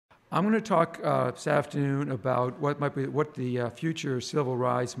I'm going to talk this afternoon about what the future sea level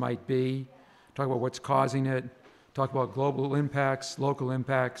rise might be, talk about what's causing it, talk about global impacts, local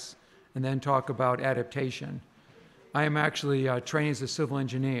impacts, and then talk about adaptation. I am actually trained as a civil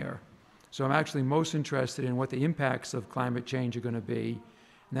engineer, so I'm actually most interested in what the impacts of climate change are going to be,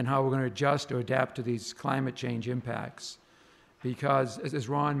 and then how we're going to adjust or adapt to these climate change impacts. Because, as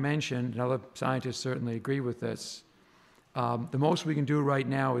Ron mentioned, and other scientists certainly agree with this, the most we can do right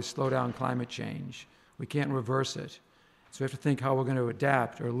now is slow down climate change. We can't reverse it. So we have to think how we're going to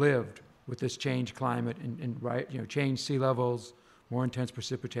adapt or live with this changed climate and change sea levels, more intense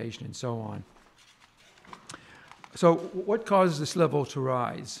precipitation, and so on. So what causes this level to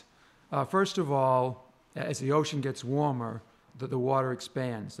rise? First of all, as the ocean gets warmer, the water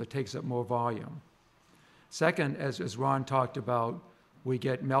expands, so it takes up more volume. Second, as Ron talked about, we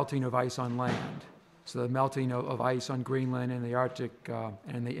get melting of ice on land. So the melting of ice on Greenland and the Arctic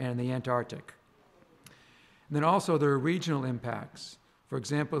and the Antarctic. And then also there are regional impacts. For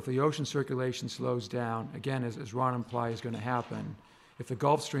example, if the ocean circulation slows down, again, as Ron implies is going to happen, if the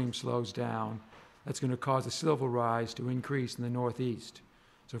Gulf Stream slows down, that's going to cause the sea level rise to increase in the northeast.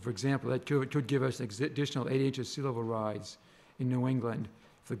 So for example, that could give us an additional 8 inches sea level rise in New England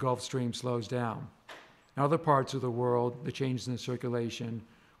if the Gulf Stream slows down. In other parts of the world, the changes in the circulation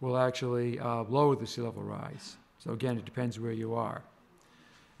will actually lower the sea level rise. So again, it depends where you are.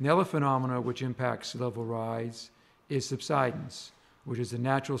 And the other phenomena which impacts sea level rise is subsidence, which is the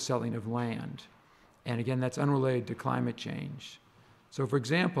natural settling of land. And again, that's unrelated to climate change. So for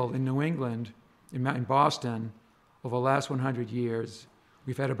example, in New England, in Boston, over the last 100 years,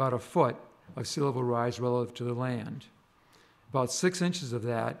 we've had about a foot of sea level rise relative to the land. About 6 inches of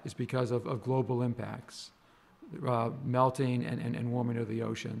that is because of global impacts. Melting and warming of the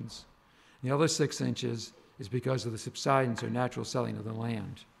oceans. And the other 6 inches is because of the subsidence or natural settling of the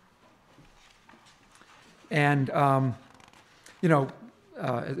land. And,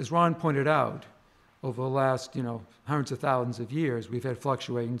 as Ron pointed out, over the last, hundreds of thousands of years, we've had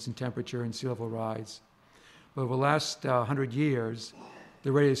fluctuations in temperature and sea level rise. But over the last 100 years,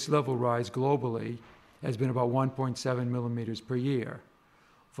 the rate of sea level rise globally has been about 1.7 millimeters per year.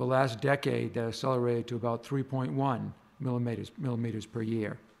 For the last decade, that accelerated to about 3.1 millimeters per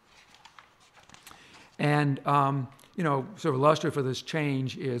year. And, sort of illustrative for this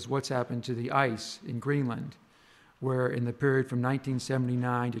change is what's happened to the ice in Greenland, where in the period from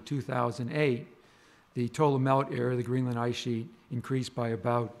 1979 to 2008, the total melt area of the Greenland ice sheet increased by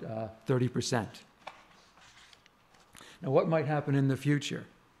about 30%. Now, what might happen in the future?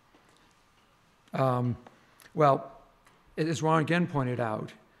 Well, as Ron again pointed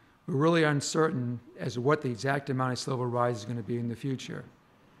out, we're really uncertain as to what the exact amount of sea level rise is going to be in the future.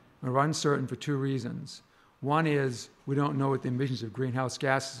 We're uncertain for two reasons. One is we don't know what the emissions of greenhouse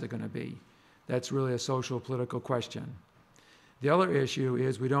gases are going to be. That's really a social political question. The other issue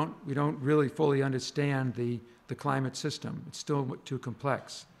is we don't really fully understand the climate system. It's still too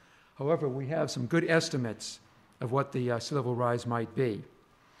complex. However, we have some good estimates of what the sea level rise might be.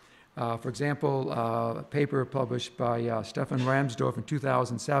 For example, a paper published by Stefan Ramsdorf in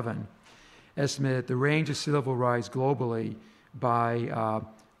 2007 estimated the range of sea level rise globally by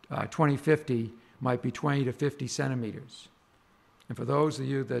 2050 might be 20 to 50 centimeters. And for those of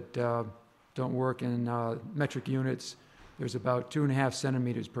you that don't work in metric units, there's about 2.5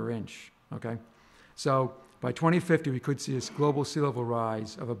 centimeters per inch, okay? So by 2050, we could see a global sea level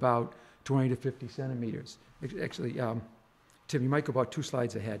rise of about 20 to 50 centimeters. Actually, Tim, you might go about 2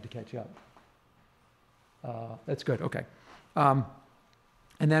 slides ahead to catch up. That's good, okay. And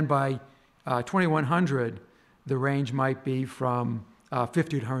then by 2100, the range might be from 50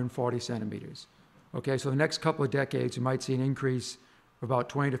 to 140 centimeters. Okay, so the next couple of decades, you might see an increase of about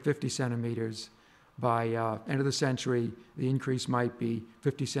 20 to 50 centimeters. By end of the century, the increase might be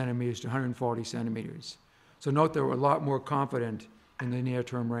 50 centimeters to 140 centimeters. So note that we're a lot more confident in the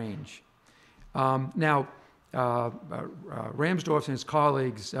near-term range. Now, Ramsdorf and his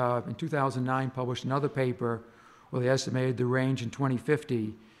colleagues in 2009 published another paper where they estimated the range in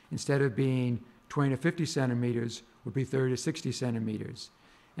 2050, instead of being 20 to 50 centimeters, would be 30 to 60 centimeters.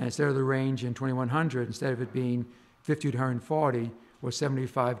 And instead of the range in 2100, instead of it being 50 to 140, was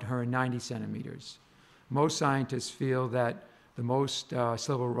 75 to 190 centimeters. Most scientists feel that the most sea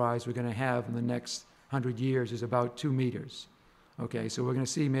level rise we're going to have in the next 100 years is about 2 meters. Okay, so we're going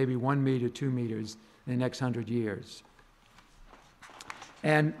to see maybe 1 meter, 2 meters in the next 100 years.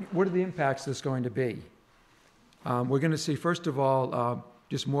 And what are the impacts that's going to be? We're going to see, first of all,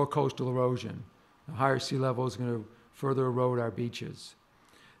 just more coastal erosion. The higher sea level is going to further erode our beaches.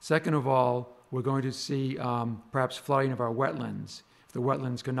 Second of all, we're going to see perhaps flooding of our wetlands. if the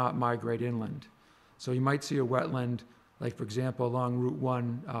wetlands cannot migrate inland. So you might see a wetland, like for example, along Route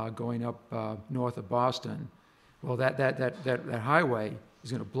 1 going up north of Boston. Well, that highway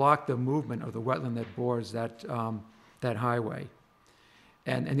is going to block the movement of the wetland that borders that highway.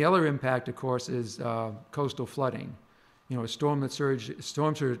 And the other impact, of course, is coastal flooding. You know, a storm surge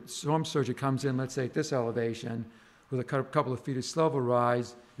that comes in, let's say at this elevation, with a couple of feet of sea level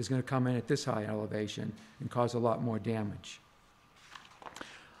rise, is going to come in at this high elevation and cause a lot more damage.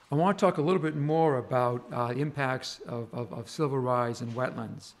 I want to talk a little bit more about impacts of sea level rise and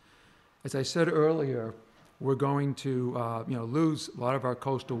wetlands. As I said earlier, we're going to lose a lot of our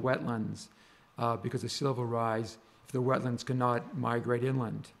coastal wetlands because of sea level rise if the wetlands cannot migrate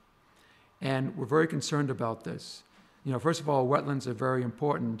inland. And we're very concerned about this. You know, first of all, wetlands are very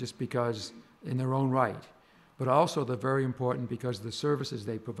important just because in their own right, but also they're very important because of the services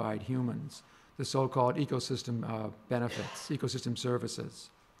they provide humans, the so-called ecosystem benefits, ecosystem services.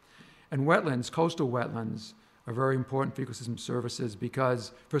 And wetlands, coastal wetlands, are very important for ecosystem services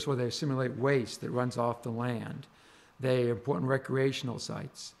because, first of all, they assimilate waste that runs off the land. They are important recreational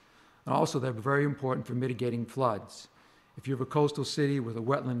sites. And also, they're very important for mitigating floods. If you have a coastal city with a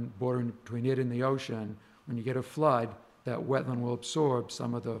wetland bordering between it and the ocean, when you get a flood, that wetland will absorb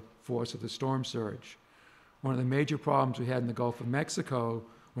some of the force of the storm surge. One of the major problems we had in the Gulf of Mexico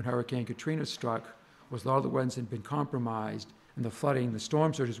when Hurricane Katrina struck was a lot of the wetlands had been compromised, and the flooding, the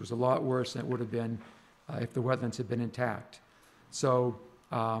storm surges, was a lot worse than it would have been if the wetlands had been intact. So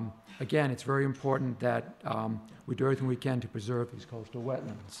again, it's very important that we do everything we can to preserve these coastal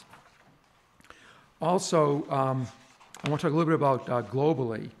wetlands. Also, I want to talk a little bit about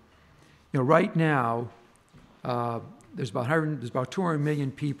globally. You know, right now, there's about 200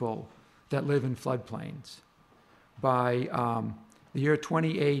 million people that live in floodplains. By the year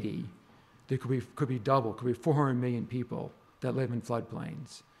 2080, there could be double, could be 400 million people that live in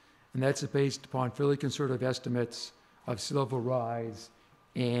floodplains. And that's based upon fairly conservative estimates of sea level rise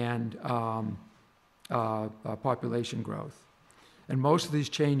and population growth. And most of these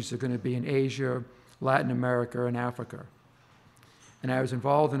changes are going to be in Asia, Latin America, and Africa. And I was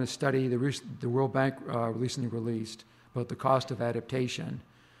involved in a study the World Bank recently released about the cost of adaptation.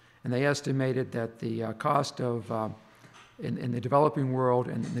 And they estimated that the cost of, in the developing world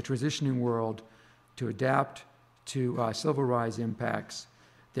and in the transitioning world, to adapt to sea level rise impacts,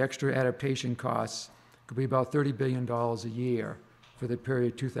 the extra adaptation costs could be about $30 billion a year for the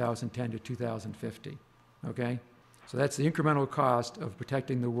period 2010 to 2050, okay? So that's the incremental cost of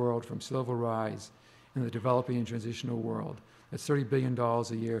protecting the world from sea level rise in the developing and transitional world. That's $30 billion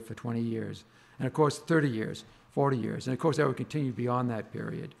a year for 20 years. And of course, 30 years, 40 years. And of course, that would continue beyond that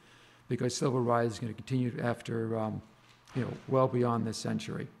period because sea level rise is going to continue after, well beyond this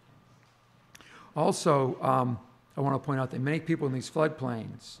century. Also, I want to point out that many people in these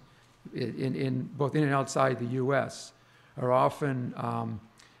floodplains, both in and outside the U.S., are often,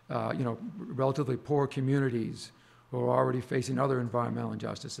 relatively poor communities who are already facing other environmental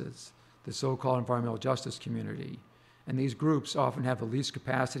injustices, the so-called environmental justice community. And these groups often have the least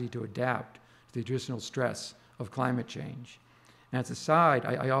capacity to adapt to the additional stress of climate change. And as a side,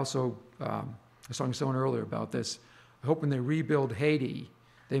 I also, I was talking to someone earlier about this, I hope when they rebuild Haiti,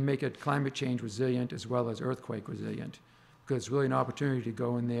 they make it climate change resilient as well as earthquake resilient, because it's really an opportunity to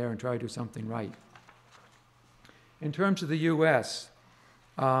go in there and try to do something right. In terms of the U.S.,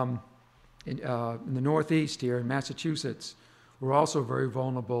 in the Northeast here, in Massachusetts, we're also very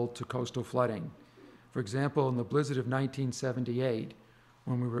vulnerable to coastal flooding. For example, in the blizzard of 1978,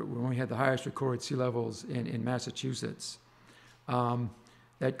 when we had the highest recorded sea levels in Massachusetts,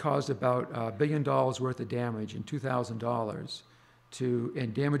 that caused about $1 billion worth of damage in $2,000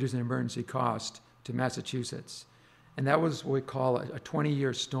 in damages and emergency cost to Massachusetts. And that was what we call a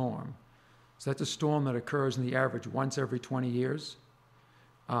 20-year storm. So that's a storm that occurs in the average once every 20 years.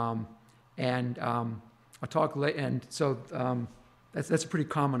 I'll talk later, and so that's a pretty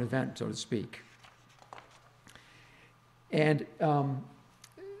common event, so to speak. And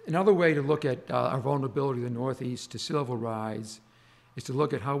another way to look at our vulnerability in the Northeast to sea level rise is to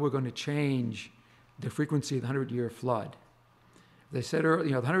look at how we're going to change the frequency of the 100-year flood. They said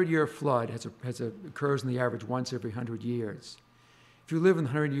earlier, the 100-year flood occurs in the average once every 100 years. If you live in the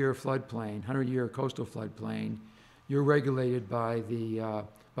 100-year floodplain, 100-year coastal floodplain, you're regulated by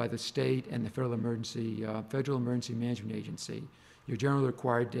the state and the Federal Emergency Management Agency. You're generally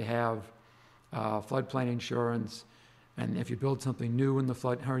required to have floodplain insurance, and if you build something new in the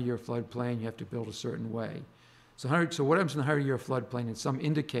 100-year floodplain, you have to build a certain way. So what happens in the 100-year floodplain is some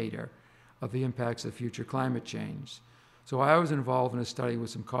indicator of the impacts of future climate change. So I was involved in a study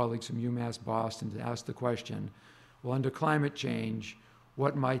with some colleagues from UMass Boston to ask the question, well, under climate change,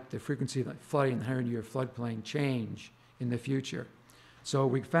 what might the frequency of flooding in the 100-year floodplain change in the future. So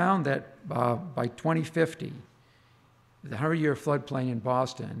we found that by 2050, the 100-year floodplain in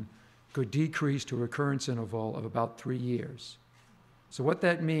Boston could decrease to a recurrence interval of about 3 years. So what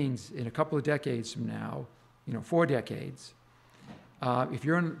that means in a couple of decades from now, 4 decades, if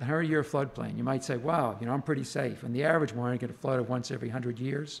you're in the 100-year floodplain, you might say, wow, I'm pretty safe. And the average one, you get flooded once every 100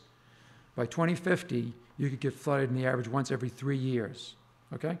 years. By 2050, you could get flooded in the average once every 3 years,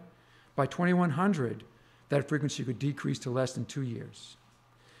 okay? By 2100, that frequency could decrease to less than 2 years.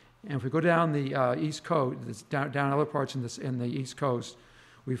 And if we go down the East Coast, down other parts in the East Coast,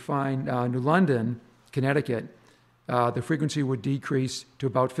 we find New London, Connecticut, the frequency would decrease to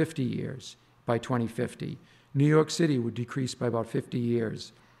about 50 years by 2050. New York City would decrease by about 50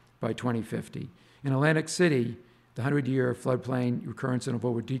 years by 2050. In Atlantic City, the 100-year floodplain recurrence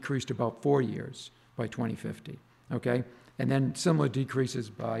interval would decrease to about 4 years by 2050, okay? And then similar decreases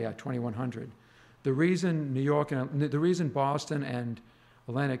by 2100. The reason Boston and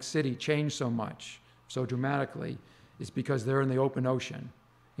Atlantic City changed so much, so dramatically, is because they're in the open ocean.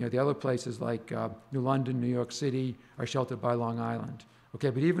 The other places like New London, New York City are sheltered by Long Island. Okay,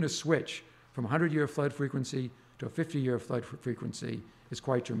 but even a switch from 100-year flood frequency to a 50-year flood frequency is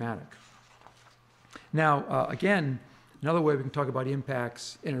quite dramatic. Now, again, another way we can talk about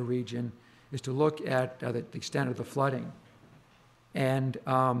impacts in a region is to look at the extent of the flooding. And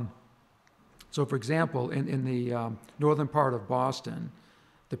so, for example, in the northern part of Boston,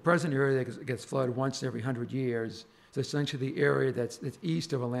 the present area that gets flooded once every 100 years is essentially the area that's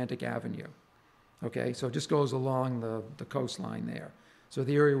east of Atlantic Avenue. Okay, so it just goes along the coastline there. So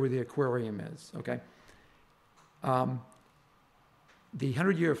the area where the aquarium is, okay? The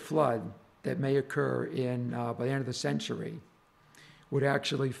 100-year flood that may occur by the end of the century would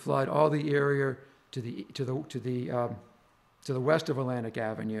actually flood all the area to the west of Atlantic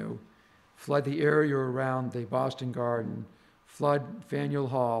Avenue, flood the area around the Boston Garden, flood Faneuil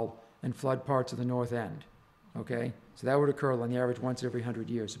Hall, and flood parts of the North End, okay? So that would occur on the average once every 100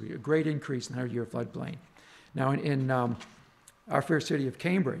 years. It would be a great increase in the 100-year floodplain. Now, in our fair city of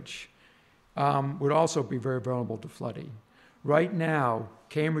Cambridge would also be very vulnerable to flooding. Right now,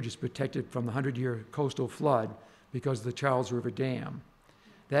 Cambridge is protected from the 100-year coastal flood because of the Charles River Dam.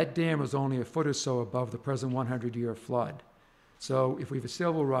 That dam is only a foot or so above the present 100-year flood. So if we have a sea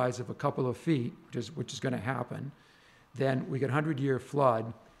level rise of a couple of feet, which is going to happen, then we get a 100-year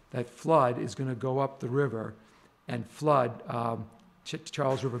flood. That flood is going to go up the river and flood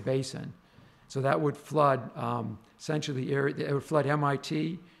Charles River Basin. So that would flood essentially the area. It would flood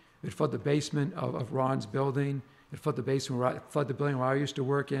MIT. It would flood the basement of Ron's building. It would flood the basement, flood the building where I used to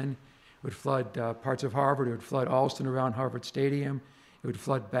work in. It would flood parts of Harvard. It would flood Alston around Harvard Stadium. It would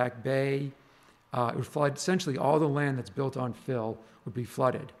flood Back Bay. It would flood essentially all the land that's built on fill would be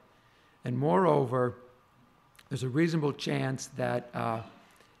flooded. And moreover, there's a reasonable chance that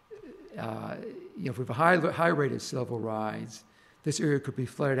if we have a high rate of sea level rise, this area could be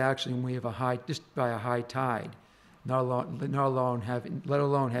flooded actually when we have just by a high tide, let alone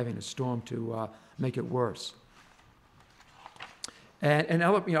having a storm to make it worse. And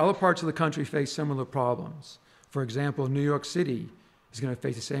other parts of the country face similar problems. For example, New York City is going to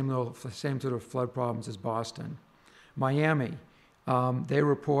face the same sort of flood problems as Boston. Miami, they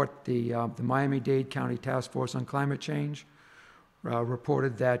report the Miami-Dade County Task Force on Climate Change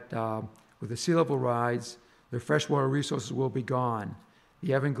reported that with the sea level rise, their freshwater resources will be gone.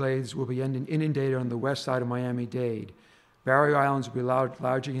 The Everglades will be inundated on the west side of Miami-Dade. Barrier Islands will be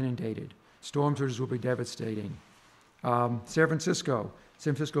largely inundated. Storm surges will be devastating. San Francisco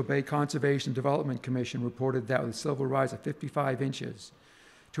Bay Conservation and Development Commission reported that with a sea level rise of 55 inches,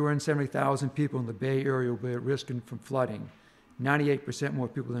 270,000 people in the Bay Area will be at risk from flooding, 98% more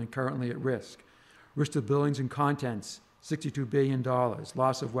people than currently at risk. Risk to buildings and contents, $62 billion,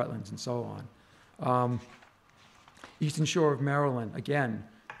 loss of wetlands, and so on. Eastern Shore of Maryland, again,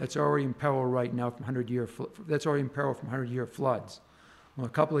 that's already in peril right now from 100-year floods. Well, a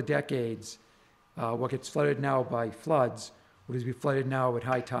couple of decades, what gets flooded now by floods would be flooded now at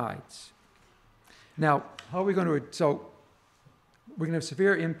high tides. Now, how are we going to, so we're going to have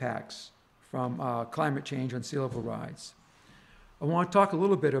severe impacts from climate change on sea level rise. I want to talk a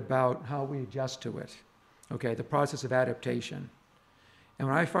little bit about how we adjust to it, okay, the process of adaptation. And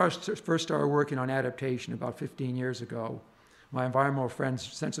when I first started working on adaptation about 15 years ago, my environmental friends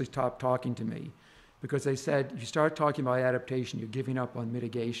essentially stopped talking to me because they said, if you start talking about adaptation, you're giving up on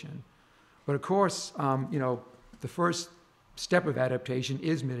mitigation. But of course, the first step of adaptation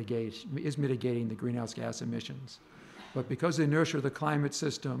is mitigating the greenhouse gas emissions. But because of the inertia of the climate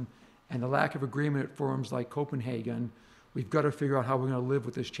system and the lack of agreement at forums like Copenhagen, we've got to figure out how we're going to live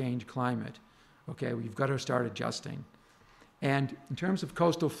with this changed climate. Okay, we've got to start adjusting. And in terms of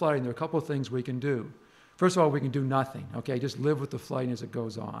coastal flooding, there are a couple of things we can do. First of all, we can do nothing, okay, just live with the flooding as it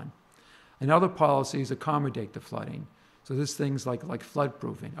goes on. And other policies accommodate the flooding. So there's things like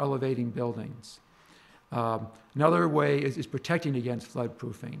floodproofing, elevating buildings. Another way is protecting against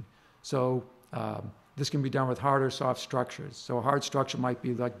floodproofing. So this can be done with hard or soft structures. So a hard structure might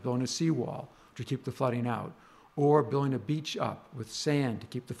be like building a seawall to keep the flooding out, or building a beach up with sand to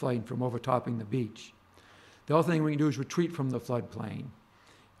keep the flooding from overtopping the beach. The other thing we can do is retreat from the floodplain,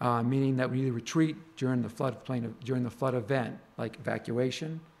 meaning that we either retreat during the floodplain, during the flood event, like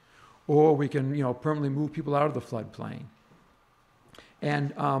evacuation, or we can, permanently move people out of the floodplain.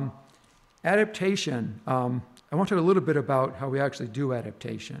 And adaptation, I want to talk a little bit about how we actually do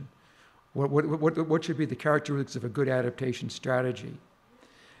adaptation. What should be the characteristics of a good adaptation strategy?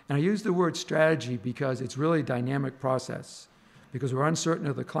 And I use the word strategy because it's really a dynamic process, because we're uncertain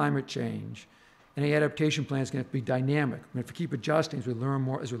of the climate change. Any adaptation plan is going to have to be dynamic. We have to keep adjusting as we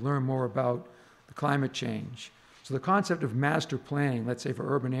learn more about the climate change. So the concept of master planning, let's say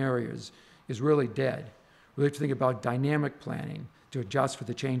for urban areas, is really dead. We have to think about dynamic planning to adjust for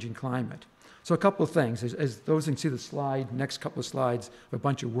the changing climate. So a couple of things. As those can see the slide, next couple of slides, a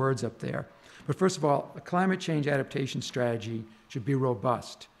bunch of words up there. But first of all, a climate change adaptation strategy should be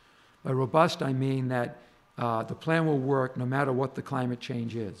robust. By robust, I mean that the plan will work no matter what the climate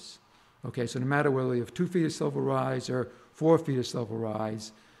change is. Okay, so no matter whether you have 2 feet of sea level rise or 4 feet of sea level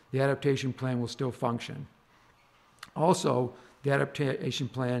rise, the adaptation plan will still function. Also, the adaptation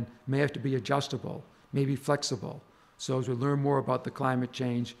plan may have to be adjustable, may be flexible. So as we learn more about the climate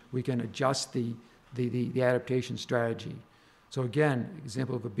change, we can adjust the adaptation strategy. So again,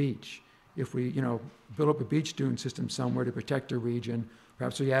 example of a beach. If we, build up a beach dune system somewhere to protect a region,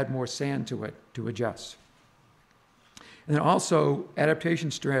 perhaps we add more sand to it to adjust. And then also,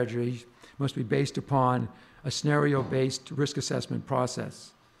 adaptation strategies must be based upon a scenario-based risk assessment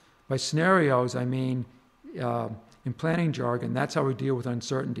process. By scenarios, I mean, in planning jargon, that's how we deal with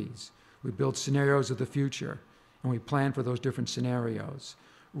uncertainties. We build scenarios of the future, and we plan for those different scenarios.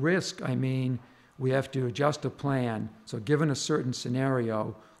 Risk, I mean, we have to adjust a plan, so given a certain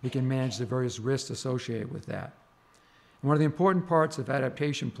scenario, we can manage the various risks associated with that. And one of the important parts of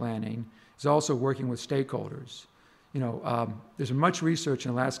adaptation planning is also working with stakeholders. There's been much research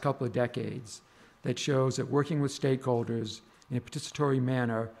in the last couple of decades that shows that working with stakeholders in a participatory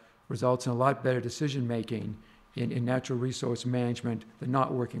manner results in a lot better decision-making in natural resource management than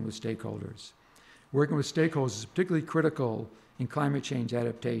not working with stakeholders. Working with stakeholders is particularly critical in climate change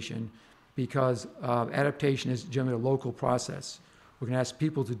adaptation because adaptation is generally a local process. We're going to ask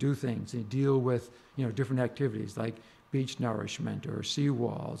people to do things and deal with different activities like beach nourishment or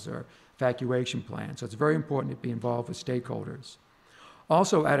seawalls or evacuation plans. So it's very important to be involved with stakeholders.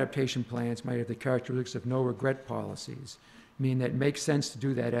 Also, adaptation plans might have the characteristics of no regret policies, meaning that it makes sense to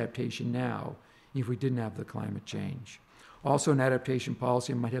do that adaptation now if we didn't have the climate change. Also, an adaptation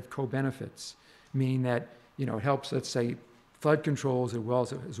policy might have co-benefits, meaning that it helps, let's say, flood controls as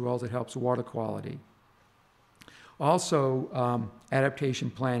well as it helps water quality. Also, adaptation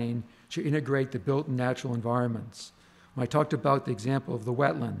planning should integrate the built and natural environments. When I talked about the example of the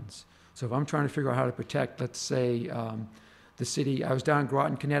wetlands, so if I'm trying to figure out how to protect, let's say, the city, I was down in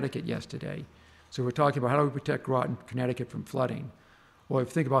Groton, Connecticut yesterday. So we're talking about how do we protect Groton, Connecticut from flooding. Or if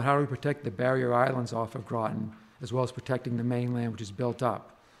you think about how do we protect the barrier islands off of Groton, as well as protecting the mainland, which is built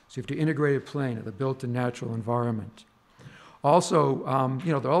up. So you have to integrate a plan of the built and natural environment. Also,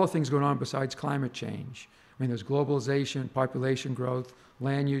 there are other things going on besides climate change. I mean, there's globalization, population growth,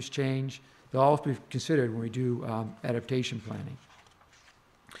 land use change. They'll all have to be considered when we do adaptation planning.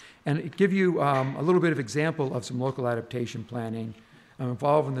 And to give you a little bit of example of some local adaptation planning, I'm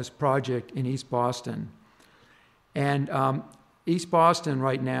involved in this project in East Boston. And East Boston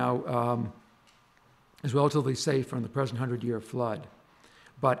right now is relatively safe from the present 100-year flood.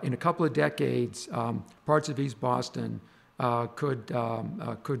 But in a couple of decades, parts of East Boston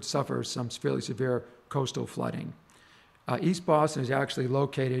could suffer some fairly severe coastal flooding. East Boston is actually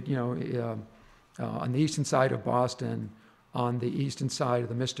located, on the eastern side of Boston, on the eastern side of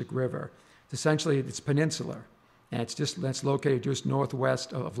the Mystic River. It's peninsular, and it's located just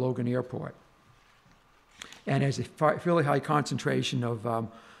northwest of Logan Airport. And there's a fairly high concentration of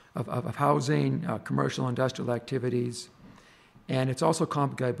housing, commercial, industrial activities, and it's also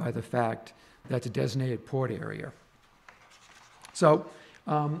complicated by the fact that it's a designated port area. So,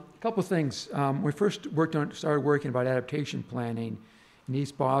 a couple of things. When we first started working about adaptation planning in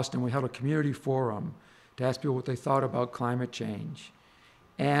East Boston, we held a community forum to ask people what they thought about climate change.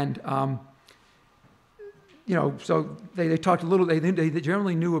 And so they talked a little, they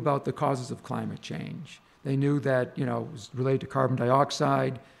generally knew about the causes of climate change. They knew that, it was related to carbon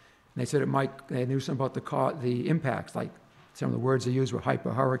dioxide. And they said they knew something about the impacts, like some of the words they used were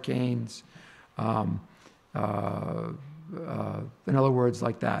hyper-hurricanes, and other words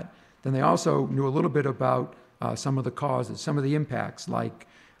like that. Then they also knew a little bit about some of the causes, some of the impacts, like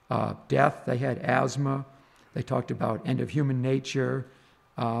death. They had asthma. They talked about end of human nature.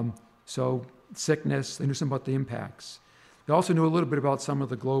 So sickness, they knew something about the impacts. They also knew a little bit about some of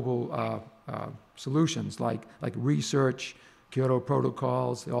the global solutions, like research, Kyoto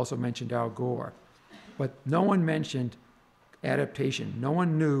protocols. They also mentioned Al Gore. But no one mentioned adaptation. No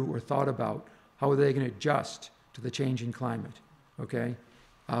one knew or thought about how are they going to adjust to the changing climate, okay?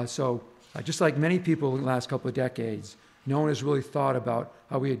 So just like many people in the last couple of decades, no one has really thought about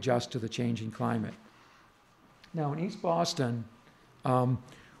how we adjust to the changing climate. Now, in East Boston,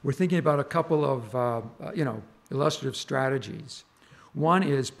 we're thinking about a couple of, illustrative strategies. One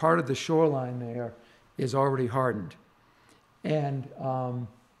is part of the shoreline there is already hardened. And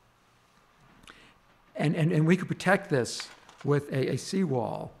we could protect this with a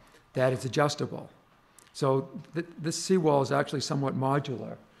seawall that is adjustable. So this seawall is actually somewhat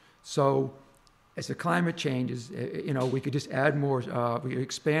modular. So as the climate changes, we could just add more, we could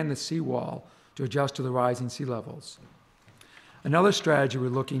expand the seawall to adjust to the rising sea levels. Another strategy we're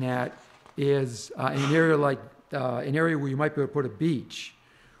looking at is in an area like an area where you might be able to put a beach.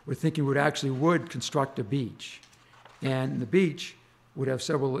 We're thinking would construct a beach. And the beach would have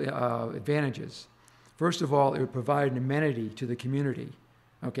several advantages. First of all, it would provide an amenity to the community.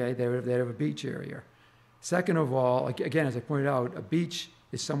 Okay, they'd have a beach area. Second of all, again, as I pointed out, a beach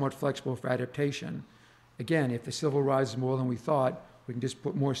is somewhat flexible for adaptation. Again, if the sea level rises more than we thought, we can just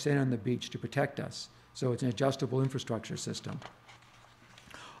put more sand on the beach to protect us. So it's an adjustable infrastructure system.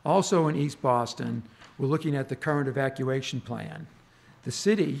 Also in East Boston, we're looking at the current evacuation plan. The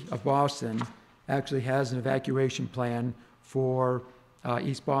city of Boston actually has an evacuation plan for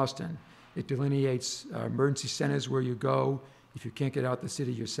East Boston. It delineates emergency centers where you go if you can't get out the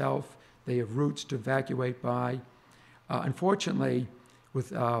city yourself. They have routes to evacuate by. Unfortunately,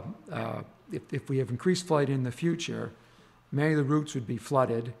 if we have increased flooding in the future, many of the routes would be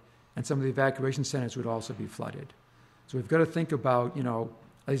flooded, and some of the evacuation centers would also be flooded. So we've got to think about, are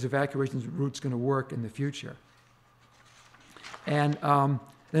these evacuation routes going to work in the future? And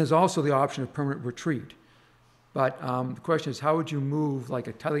there's also the option of permanent retreat. But the question is, how would you move like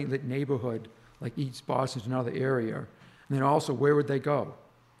a tightly lit neighborhood like East Boston to another area? And then also, where would they go?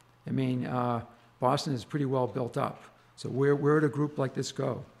 I mean, Boston is pretty well built up. So where would a group like this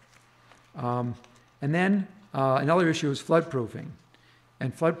go? And then another issue is floodproofing.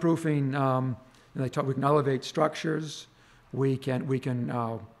 And floodproofing, we can elevate structures. We can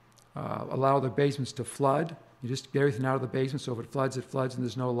allow the basements to flood. You just get everything out of the basement, so if it floods, and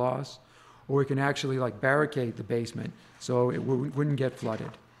there's no loss. Or we can actually barricade the basement so it wouldn't get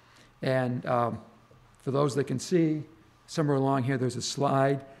flooded. And for those that can see, somewhere along here there's a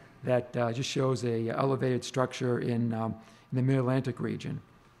slide that just shows a elevated structure in the Mid-Atlantic region.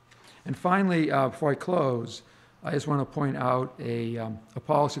 And finally, before I close, I just want to point out a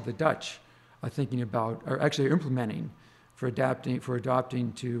policy the Dutch are thinking about, or actually are implementing for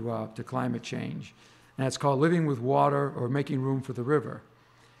adopting to climate change. And it's called living with water or making room for the river.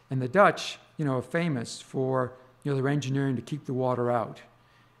 And the Dutch, are famous for, their engineering to keep the water out.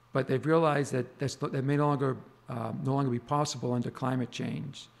 But they've realized that that may no longer be possible under climate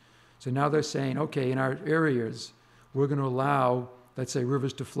change. So now they're saying, okay, in our areas, we're going to allow, let's say,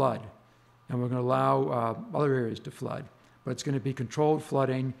 rivers to flood. And we're going to allow other areas to flood. But it's going to be controlled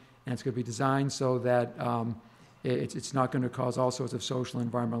flooding, and it's going to be designed so that it's not going to cause all sorts of social and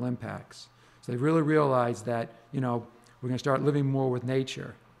environmental impacts. So they really realized that, we're going to start living more with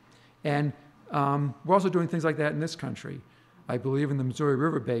nature. And we're also doing things like that in this country. I believe in the Missouri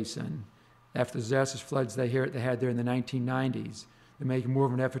River Basin, after the disastrous floods they had there in the 1990s, they're making more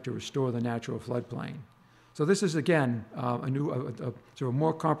of an effort to restore the natural floodplain. So this is, again, a sort of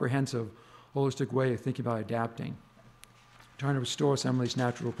more comprehensive, holistic way of thinking about adapting, trying to restore some of these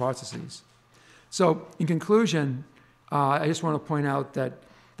natural processes. So in conclusion, I just want to point out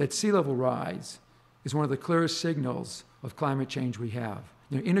that sea level rise is one of the clearest signals of climate change we have.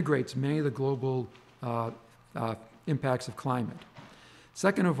 It integrates many of the global impacts of climate.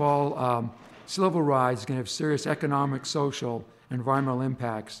 Second of all, sea level rise is going to have serious economic, social, and environmental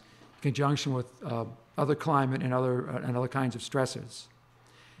impacts in conjunction with other climate and other kinds of stressors.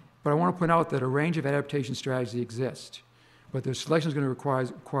 But I want to point out that a range of adaptation strategies exist, but their selection is going to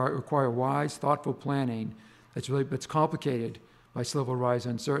require wise, thoughtful planning that's complicated by sea level rise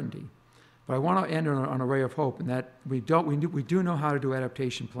uncertainty. But I want to end on a ray of hope in that we do know how to do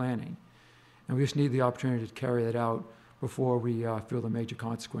adaptation planning, and we just need the opportunity to carry that out before we feel the major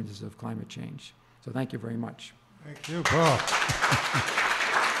consequences of climate change. So thank you very much. Thank you, Paul.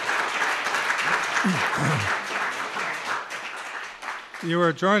 You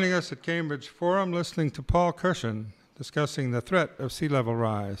are joining us at Cambridge Forum, listening to Paul Kirshen discussing the threat of sea level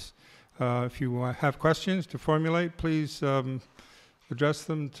rise. If you have questions to formulate, please address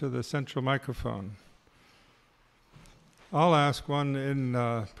them to the central microphone. I'll ask one in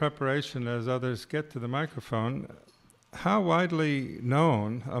preparation as others get to the microphone. How widely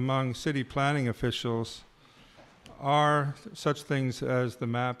known among city planning officials are such things as the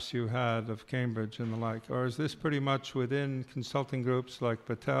maps you had of Cambridge and the like? Or is this pretty much within consulting groups like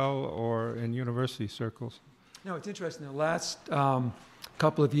Battelle or in university circles? No, it's interesting. The last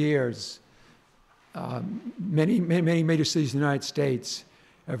couple of years, many major cities in the United States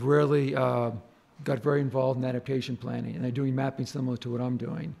have really got very involved in adaptation planning, and they're doing mapping similar to what I'm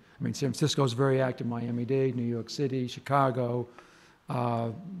doing. I mean, San Francisco is very active, Miami-Dade, New York City, Chicago,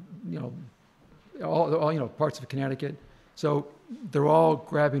 all parts of Connecticut. So they're all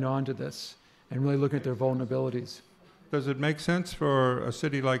grabbing onto this and really looking at their vulnerabilities. Does it make sense for a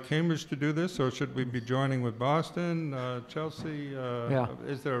city like Cambridge to do this, or should we be joining with Boston, Chelsea? Yeah.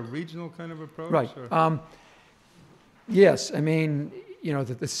 Is there a regional kind of approach? Right. Yes, I mean,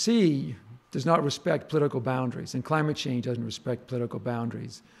 the sea does not respect political boundaries, and climate change doesn't respect political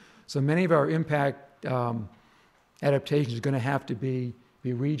boundaries. So many of our impact adaptations are going to have to be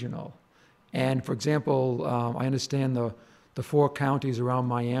regional. And for example, I understand the 4 counties around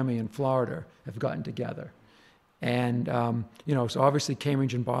Miami and Florida have gotten together. And, so obviously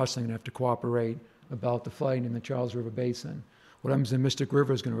Cambridge and Boston are going to have to cooperate about the flooding in the Charles River Basin. What happens in Mystic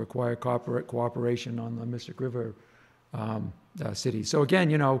River is going to require cooperation on the Mystic River cities. So again,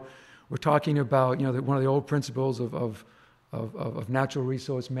 we're talking about, one of the old principles of natural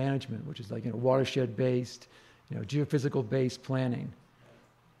resource management, which is like, watershed-based, geophysical-based planning.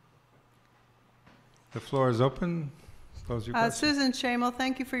 The floor is open. Close your question. Susan Shamel,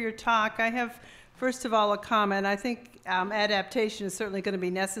 thank you for your talk. I have, first of all, a comment. I think adaptation is certainly going to be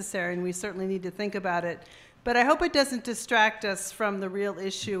necessary, and we certainly need to think about it. But I hope it doesn't distract us from the real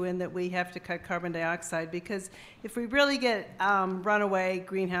issue in that we have to cut carbon dioxide, because if we really get runaway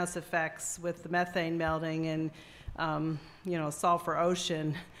greenhouse effects with the methane melting and sulfur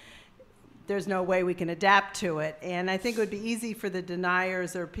ocean, there's no way we can adapt to it. And I think it would be easy for the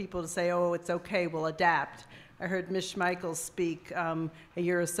deniers or people to say, oh, it's okay, we'll adapt. I heard Ms. Schmeichel speak a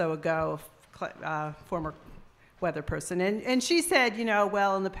year or so ago, former weather person, and she said,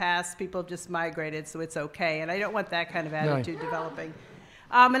 well, in the past, people have just migrated, so it's okay. And I don't want that kind of attitude developing.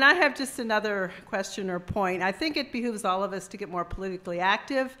 And I have just another question or point. I think it behooves all of us to get more politically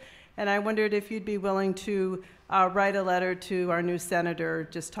active, and I wondered if you'd be willing to write a letter to our new senator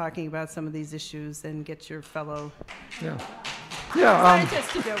just talking about some of these issues and get your fellow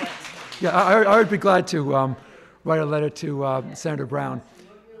scientists to do it. Yeah, I would be glad to write a letter to Senator Brown.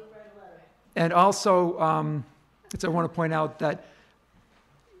 And also, I want to point out that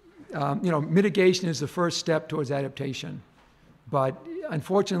mitigation is the first step towards adaptation. But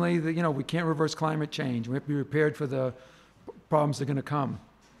unfortunately, we can't reverse climate change. We have to be prepared for the problems that are going to come.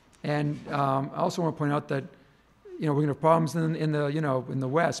 And I also want to point out that we're going to have problems in the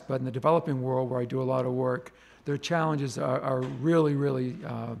West, but in the developing world, where I do a lot of work, their challenges are really, really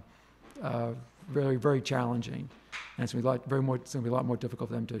very, very challenging. And it's going to be a lot more difficult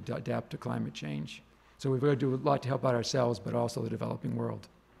for them to adapt to climate change. So we've got to do a lot to help out ourselves, but also the developing world.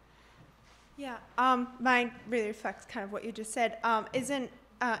 Yeah, mine really reflects kind of what you just said.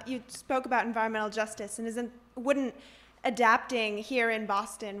 You spoke about environmental justice, and wouldn't adapting here in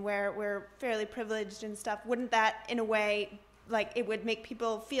Boston, where we're fairly privileged and stuff, wouldn't that, in a way, like, it would make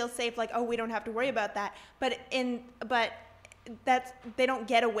people feel safe, like, oh, we don't have to worry about that. But they don't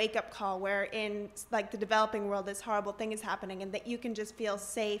get a wake-up call where in, like, the developing world this horrible thing is happening, and that you can just feel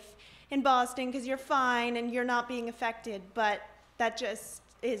safe in Boston because you're fine and you're not being affected. But that just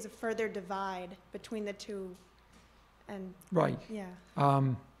is a further divide between the two. And right. Yeah.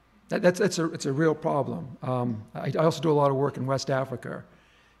 It's a real problem. I also do a lot of work in West Africa,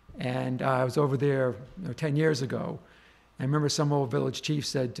 and I was over there 10 years ago. I remember some old village chief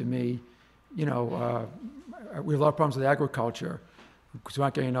said to me, we have a lot of problems with agriculture because we're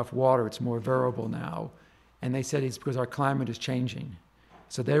not getting enough water. It's more variable now. And they said it's because our climate is changing.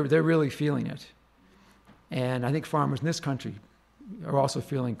 So they're really feeling it. And I think farmers in this country are also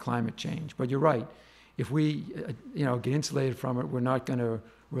feeling climate change. But you're right. If we get insulated from it, we're not going to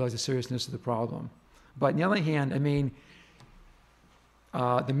realize the seriousness of the problem. But on the other hand, I mean,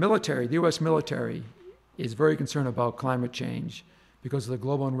 The military, the U.S. military, is very concerned about climate change because of the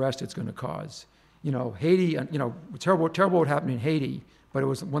global unrest it's going to cause. You know, Haiti, you know, terrible what happened in Haiti, but it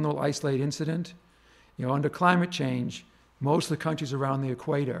was one little isolated incident. You know, under climate change, most of the countries around the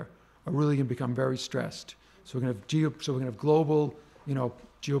equator are really going to become very stressed. So we're going to have global, you know,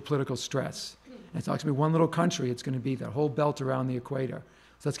 geopolitical stress. And it's not going to be one little country. It's going to be that whole belt around the equator.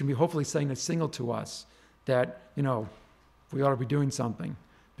 So that's going to be hopefully sending a signal to us that, you know, we ought to be doing something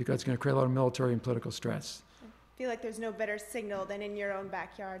because it's going to create a lot of military and political stress. I feel like there's no better signal than in your own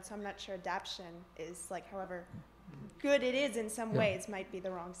backyard, so I'm not sure adaptation is, like, however good it is in some ways, might be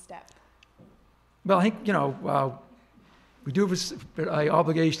the wrong step. Well, I think, you know, we do have an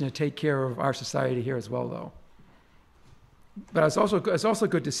obligation to take care of our society here as well, though. But it's also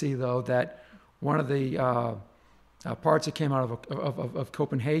good to see, though, that one of the parts that came out of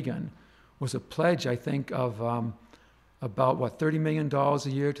Copenhagen was a pledge, I think, of about, $30 million a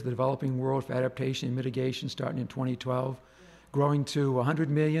year to the developing world for adaptation and mitigation starting in 2012, growing to $100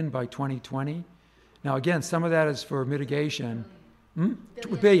 million by 2020. Now, again, some of that is for mitigation.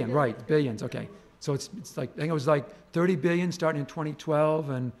 Billions, okay. So it's like, I think it was like 30 billion starting in 2012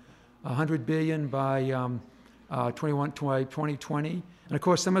 and 100 billion by 2020. And of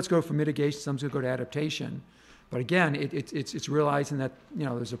course, some of it's go for mitigation, some of it's going to go to adaptation. But again, it's realizing that, you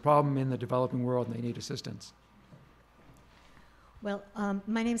know, there's a problem in the developing world and they need assistance. Well,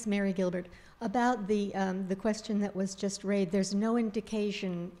 my name's Mary Gilbert. About the question that was just raised, there's no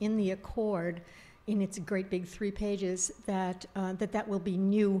indication in the accord, in its great big 3 pages, that that will be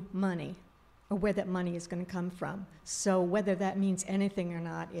new money, or where that money is going to come from. So whether that means anything or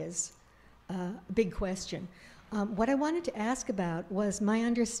not is a big question. What I wanted to ask about was my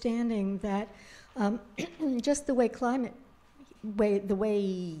understanding that just the way the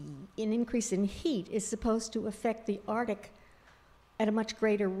way an increase in heat is supposed to affect the Arctic at a much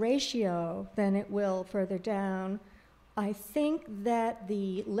greater ratio than it will further down, I think that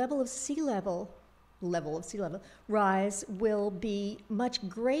the level of sea level rise will be much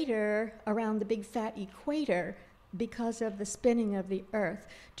greater around the big fat equator because of the spinning of the Earth.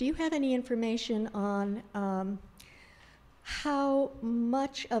 Do you have any information on how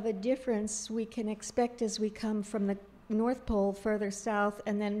much of a difference we can expect as we come from the North Pole further south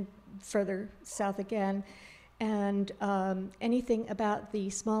and then further south again? And anything about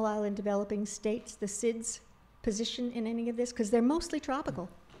the small island developing states, the SIDS position in any of this? Because they're mostly tropical.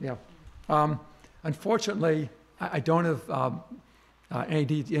 Yeah. Unfortunately, I don't have any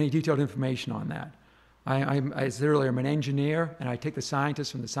detailed information on that. I said earlier, I'm an engineer, and I take the scientists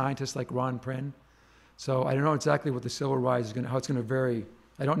from the scientists like Ron Prinn. So I don't know exactly what the sea level rise is how it's going to vary.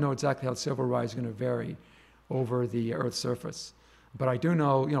 I don't know exactly how the sea level rise is going to vary over the Earth's surface. But I do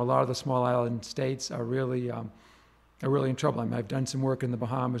know, you know, a lot of the small island states are really in trouble. I mean, I've done some work in the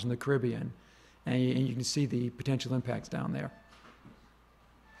Bahamas and the Caribbean, and you can see the potential impacts down there.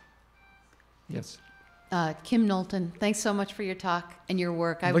 Yes. Kim Knowlton, thanks so much for your talk and your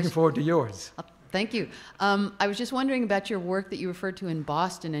work. I'm looking forward to yours. Thank you. I was just wondering about your work that you referred to in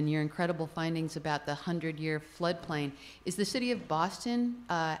Boston and your incredible findings about the 100-year floodplain. Is the city of Boston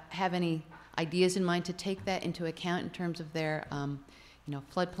have any ideas in mind to take that into account in terms of their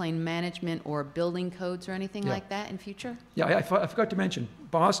floodplain management or building codes or anything like that in future? Yeah, I forgot to mention,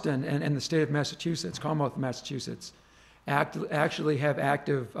 Boston and the state of Massachusetts, Commonwealth of Massachusetts, actually have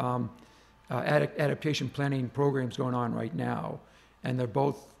active adaptation planning programs going on right now. And they're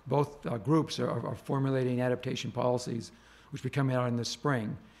both groups are formulating adaptation policies, which will be coming out in the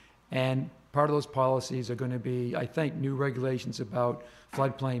spring. And part of those policies are going to be, I think, new regulations about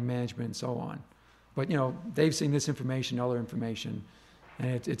floodplain management and so on. But, you know, they've seen this information, other information,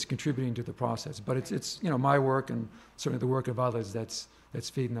 and it's contributing to the process. But it's you know, my work and certainly the work of others that's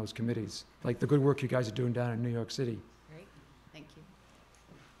feeding those committees, like the good work you guys are doing down in New York City. Great, thank you.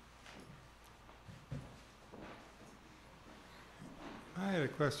 I had a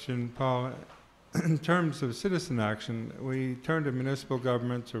question, Paul. In terms of citizen action, we turn to municipal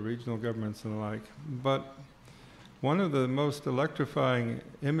governments or regional governments and the like, but one of the most electrifying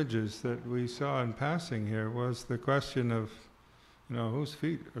images that we saw in passing here was the question of, you know, whose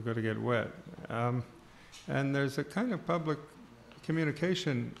feet are going to get wet. And there's a kind of public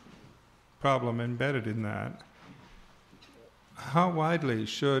communication problem embedded in that. How widely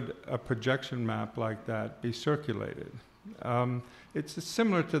should a projection map like that be circulated? It's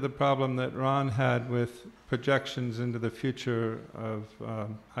similar to the problem that Ron had with projections into the future of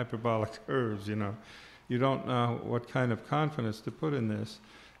hyperbolic curves, you know. You don't know what kind of confidence to put in this.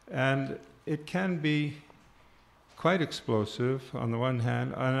 And it can be quite explosive on the one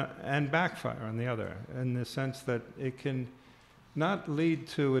hand and backfire on the other, in the sense that it can not lead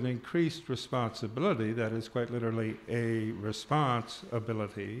to an increased responsibility, that is quite literally a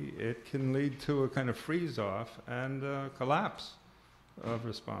responsibility. It can lead to a kind of freeze-off and collapse of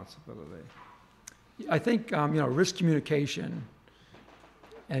responsibility. I think, risk communication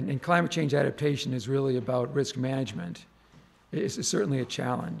and climate change adaptation is really about risk management. It's certainly a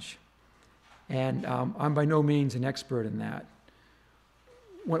challenge. And I'm by no means an expert in that.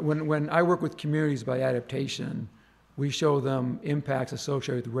 When I work with communities about adaptation, we show them impacts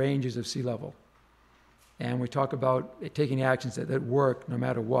associated with ranges of sea level. And we talk about taking actions that work no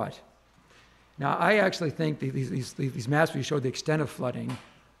matter what. Now, I actually think these maps we showed the extent of flooding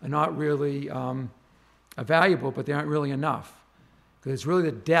are not really valuable, but they aren't really enough. Because it's really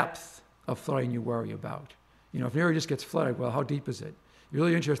the depth of flooding you worry about. If an area just gets flooded, well, how deep is it? You're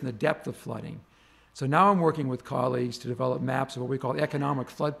really interested in the depth of flooding. So now I'm working with colleagues to develop maps of what we call economic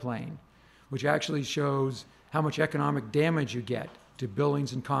floodplain, which actually shows how much economic damage you get to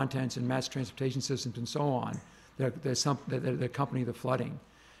buildings and contents and mass transportation systems and so on that accompany the flooding.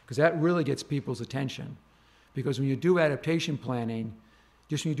 Because that really gets people's attention. Because when you do adaptation planning,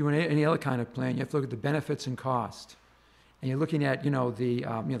 just when you do any other kind of plan, you have to look at the benefits and cost. And you're looking at,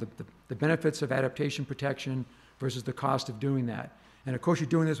 the benefits of adaptation protection versus the cost of doing that. And of course, you're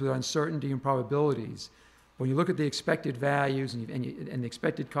doing this with uncertainty and probabilities. When you look at the expected values and the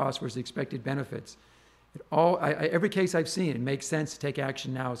expected costs versus the expected benefits, every case I've seen, it makes sense to take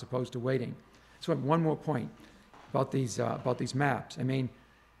action now as opposed to waiting. So I have one more point about these maps. I mean,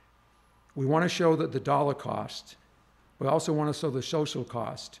 we want to show that the dollar cost. We also want to show the social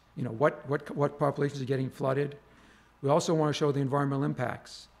cost. What populations are getting flooded. We also want to show the environmental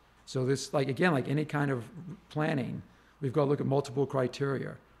impacts. So this, like any kind of planning, we've got to look at multiple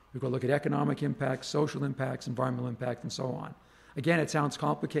criteria. We've got to look at economic impacts, social impacts, environmental impact, and so on. Again, it sounds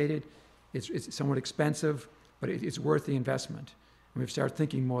complicated. It's somewhat expensive, but it's worth the investment. And we've started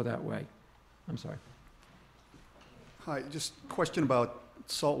thinking more that way. I'm sorry. Hi, just a question about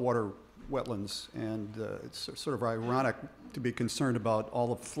saltwater wetlands. And it's sort of ironic to be concerned about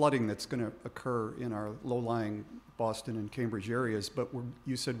all the flooding that's going to occur in our low-lying Boston and Cambridge areas, but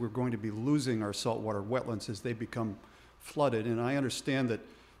you said we're going to be losing our saltwater wetlands as they become flooded. And I understand that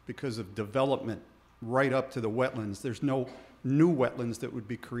because of development right up to the wetlands, there's no new wetlands that would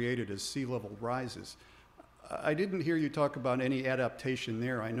be created as sea level rises. I didn't hear you talk about any adaptation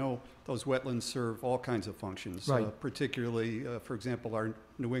there. I know those wetlands serve all kinds of functions, right. Particularly, for example, our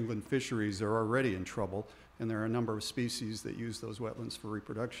New England fisheries are already in trouble, and there are a number of species that use those wetlands for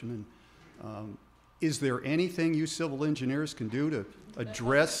reproduction. And is there anything you civil engineers can do to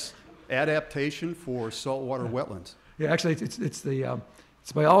address adaptation for saltwater wetlands? Yeah, actually,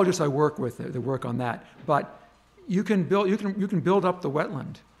 it's biologists I work with that work on that. But you can build up the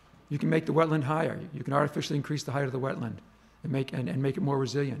wetland. You can make the wetland higher. You can artificially increase the height of the wetland and make it more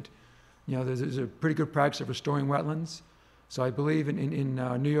resilient. There's a pretty good practice of restoring wetlands. So I believe in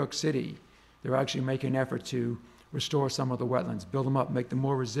New York City, they're actually making an effort to restore some of the wetlands, build them up, make them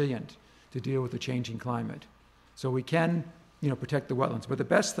more resilient to deal with the changing climate. So we can, protect the wetlands. But the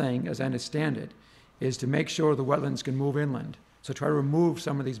best thing, as I understand it, is to make sure the wetlands can move inland. So try to remove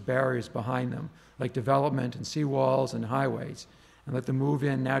some of these barriers behind them, like development and seawalls and highways, and let them move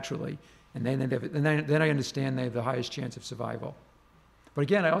in naturally. And then I understand they have the highest chance of survival. But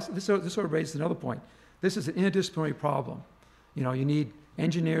again, this sort of raises another point. This is an interdisciplinary problem. You need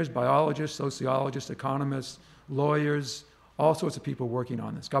engineers, biologists, sociologists, economists, lawyers, all sorts of people working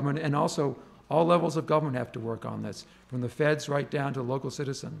on this. Government, and also all levels of government have to work on this, from the feds right down to local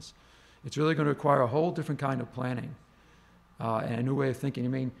citizens. It's really going to require a whole different kind of planning and a new way of thinking. I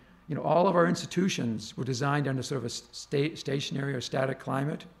mean, all of our institutions were designed under sort of a stationary or static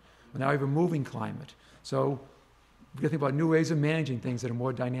climate, but now we have a moving climate. So we got to think about new ways of managing things that are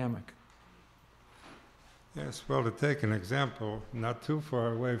more dynamic. Yes, well, to take an example, not too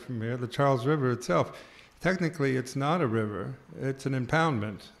far away from here, the Charles River itself. Technically, it's not a river. It's an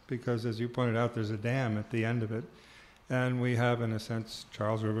impoundment because, as you pointed out, there's a dam at the end of it. And we have, in a sense,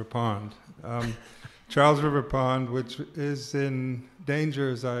 Charles River Pond. Charles River Pond, which is in danger,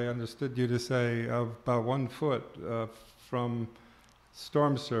 as I understood you to say, of about 1 foot from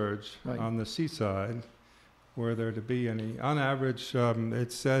storm surge right. on the seaside, were there to be any. On average,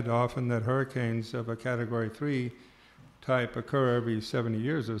 it's said often that hurricanes of a Category 3 type occur every 70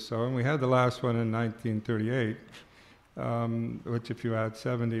 years or so, and we had the last one in 1938, which if you add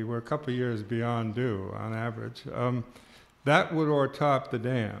 70, we're a couple of years beyond due on average. That would o'ertop the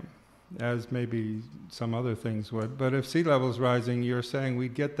dam, as maybe some other things would. But if sea level's rising, you're saying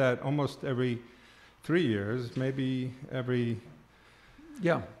we'd get that almost every 3 years, maybe every...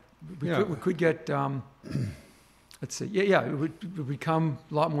 Yeah, we could get let's see, yeah, it would become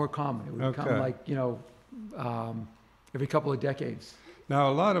a lot more common. It would become Okay. like, every couple of decades. Now,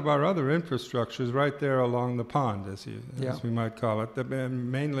 a lot of our other infrastructure is right there along the pond, as Yeah. we might call it, that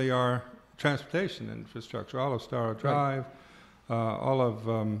mainly our transportation infrastructure, all of Starrow Drive, all of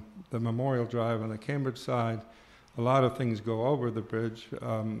the Memorial Drive on the Cambridge side. A lot of things go over the bridge,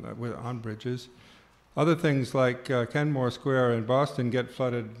 on bridges. Other things like Kenmore Square in Boston get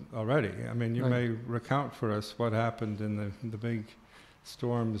flooded already. I mean, you may recount for us what happened in the big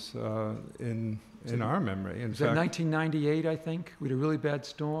storms in our memory. In It was in fact, 1998, I think. We had a really bad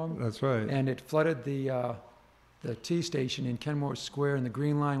storm, that's right. and it flooded the T station in Kenmore Square, and the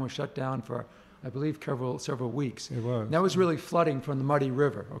Green Line was shut down for, I believe, several weeks. It was. And that was really flooding from the Muddy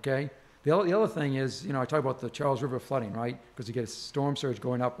River, okay? The other thing is, I talk about the Charles River flooding, right? Because you get a storm surge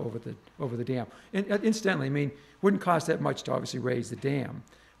going up over the dam. And incidentally, I mean, wouldn't cost that much to obviously raise the dam,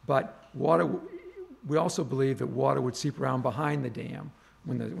 but we also believe that water would seep around behind the dam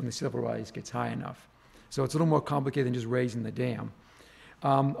when the sea level rise gets high enough. So it's a little more complicated than just raising the dam.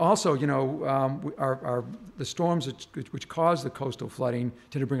 Also, the storms which cause the coastal flooding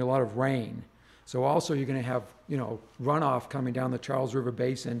tend to bring a lot of rain. So also you're going to have, runoff coming down the Charles River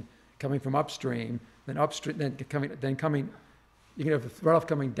Basin, coming from upstream, then coming, you can have runoff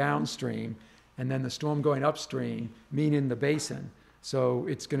coming downstream, and then the storm going upstream, meaning the basin. So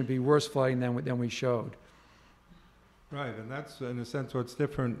it's going to be worse flooding than we showed. Right, and that's in a sense what's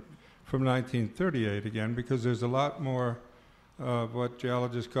different from 1938 again, because there's a lot more of what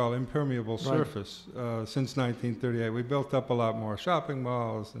geologists call impermeable surface since 1938. We built up a lot more shopping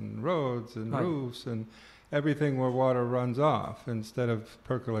malls and roads and roofs and everything where water runs off instead of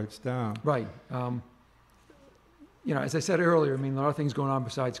percolates down. Right. As I said earlier, I mean, there are things going on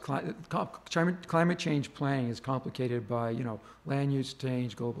besides climate change planning is complicated by, land use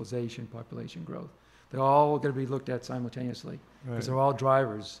change, globalization, population growth. They're all going to be looked at simultaneously because they're all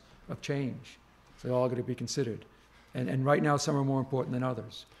drivers of change. So they're all going to be considered. And right now, some are more important than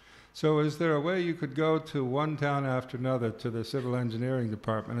others. So is there a way you could go to one town after another to the civil engineering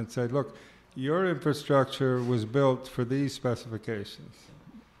department and say, look, your infrastructure was built for these specifications.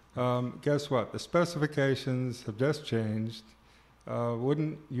 Guess what? The specifications have just changed.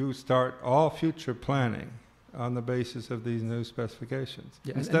 Wouldn't you start all future planning on the basis of these new specifications?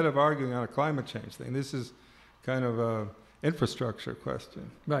 Yeah, Instead of arguing on a climate change thing, this is kind of a infrastructure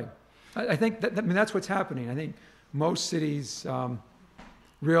question. Right. I think that's what's happening. I think most cities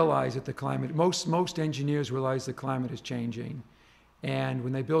realize that the climate, most engineers realize the climate is changing. And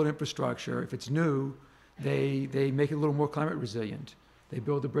when they build infrastructure, if it's new, they make it a little more climate resilient. They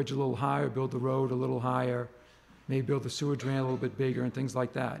build the bridge a little higher, build the road a little higher, maybe build the sewer drain a little bit bigger and things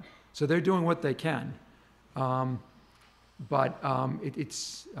like that. So they're doing what they can. It's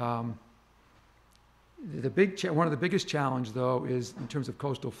one of the biggest challenge, though, is in terms of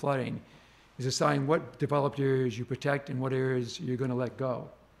coastal flooding, is deciding what developed areas you protect and what areas you're going to let go.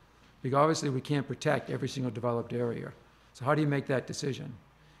 Because obviously we can't protect every single developed area. So how do you make that decision?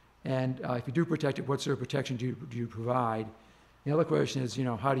 And if you do protect it, what sort of protection do you provide? The other question is,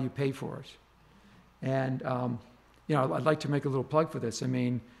 how do you pay for it? And, I'd like to make a little plug for this. I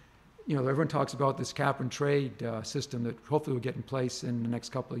mean, everyone talks about this cap and trade system that hopefully will get in place in the next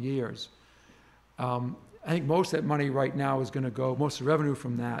couple of years. I think most of that money right now is going to go, most of the revenue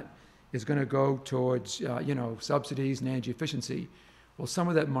from that is going to go towards, subsidies and energy efficiency. Well, some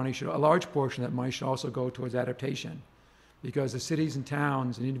of that money a large portion of that money should also go towards adaptation. Because the cities and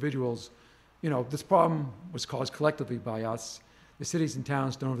towns and individuals, this problem was caused collectively by us. The cities and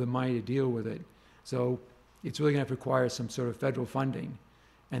towns don't have the money to deal with it. So it's really going to require some sort of federal funding.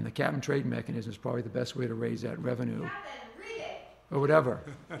 And the cap and trade mechanism is probably the best way to raise that revenue. Or whatever.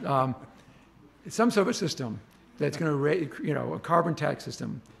 Some sort of a system that's going to raise, a carbon tax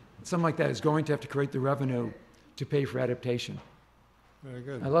system, something like that is going to have to create the revenue to pay for adaptation. Very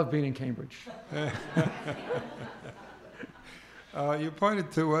good. I love being in Cambridge. You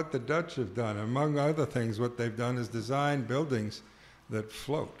pointed to what the Dutch have done. Among other things, what they've done is design buildings that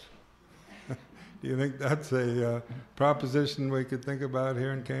float. Do you think that's a proposition we could think about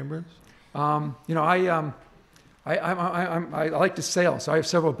here in Cambridge? I like to sail, so I have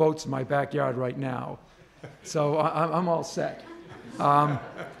several boats in my backyard right now. So I'm all set. I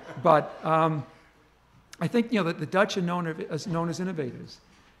think that the Dutch are known as innovators.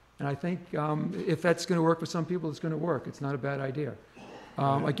 And I think if that's going to work for some people, it's going to work. It's not a bad idea.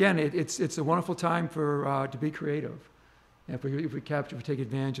 Again, it's a wonderful time to be creative. And if we take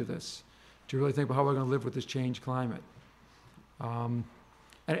advantage of this, to really think about how we're going to live with this changed climate. I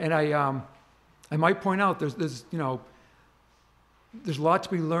might point out there's there's a lot to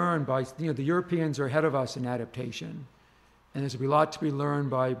be learned by, the Europeans are ahead of us in adaptation. And there's a lot to be learned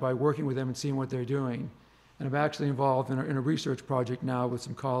by working with them and seeing what they're doing. And I'm actually involved in a research project now with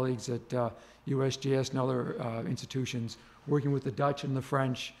some colleagues at USGS and other institutions, working with the Dutch and the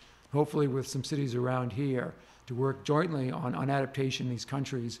French, hopefully with some cities around here, to work jointly on adaptation in these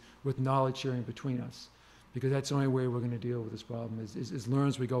countries with knowledge sharing between us. Because that's the only way we're going to deal with this problem, is learn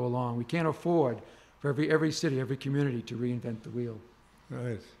as we go along. We can't afford for every city, every community to reinvent the wheel.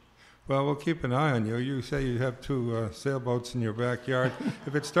 Right. Well, we'll keep an eye on you. You say you have 2 sailboats in your backyard.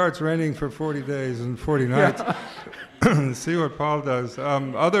 If it starts raining for 40 days and 40 nights, see what Paul does.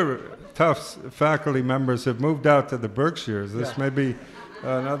 Other Tufts faculty members have moved out to the Berkshires. This may be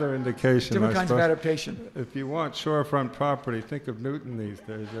another indication. Different I kinds of suppose. adaptation. If you want shorefront property, think of Newton these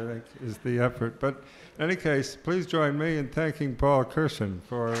days, I think, is the effort. But in any case, please join me in thanking Paul Kirshen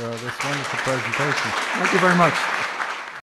for this wonderful presentation. Thank you very much.